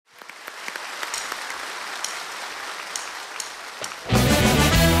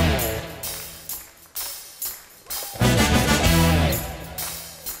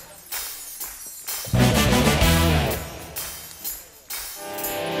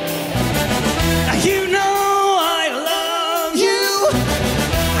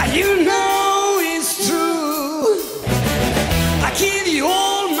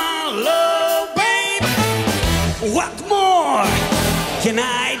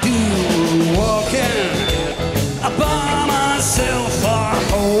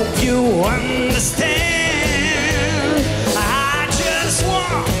understand. I just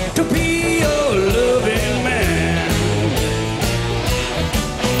want to be your loving man.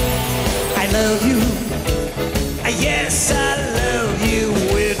 I love you, yes, I love you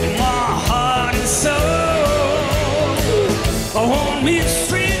with my heart and soul. I won't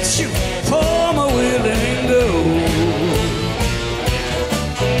mistreat you for my willing gold.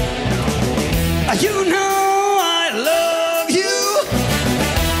 You know I love you.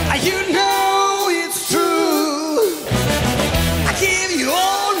 You know it's true. I give you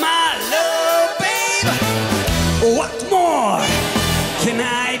all my love, babe. What more can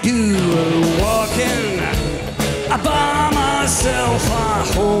I do? Walking by myself, I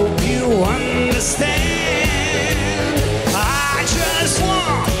hope you understand. I just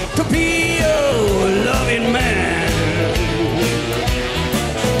want to be your loving man.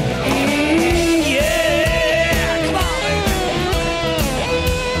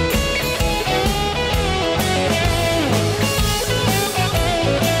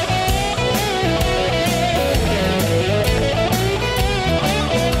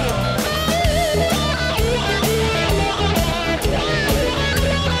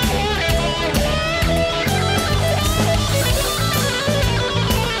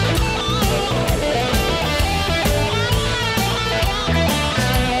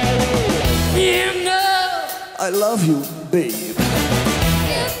 I love you, babe.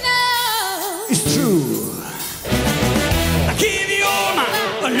 You know it's true. I give you all my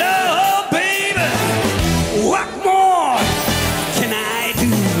love, baby. What more can I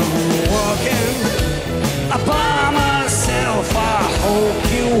do? Walking by myself, I hope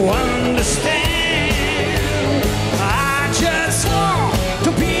you understand. I just want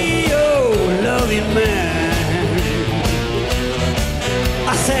to be your loving man.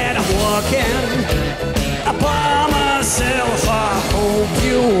 I said I'm walking by myself, I hope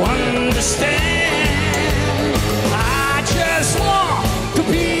you understand.